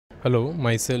Hello,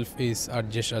 myself is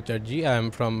Arjesh Acharji. I am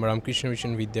from Ramakrishna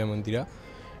Mission Vidya Mandira.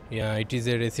 Yeah, it is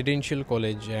a residential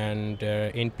college and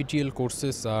NPTEL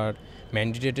courses are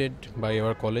mandated by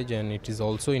our college and it is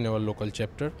also in our local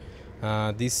chapter.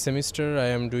 This semester I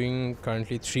am doing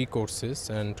currently 3 courses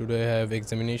and today I have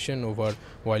examination over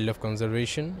wildlife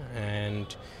conservation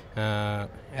and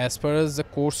as far as the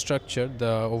course structure,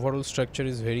 the overall structure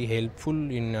is very helpful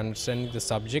in understanding the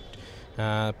subject,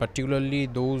 particularly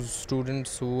those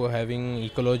students who are having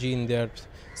ecology in their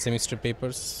semester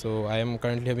papers. So I am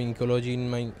currently having ecology in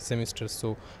my semester,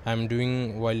 so I am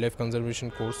doing wildlife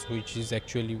conservation course, which is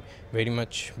actually very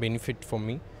much benefit for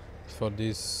me for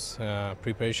this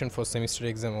preparation for semester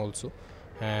exam also.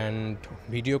 And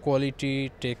video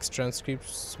quality, text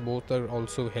transcripts, both are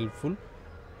also helpful.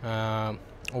 uh,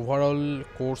 Overall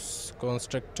course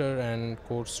constructor and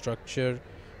course structure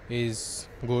is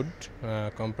good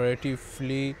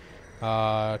comparatively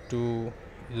to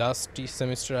last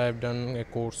semester. I have done a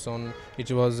course on, it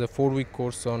was a 4-week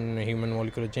course on human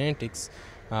molecular genetics.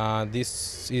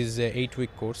 This is a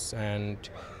 8-week course and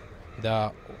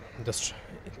the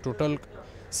total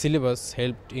syllabus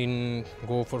helped in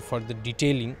go for further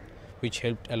detailing, which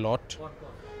helped a lot.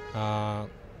 uh,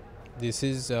 this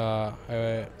is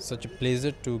such a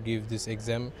pleasure to give this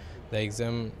exam. The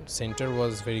exam center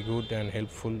was very good and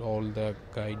helpful, all the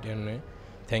guide, and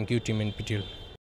thank you team NPTEL.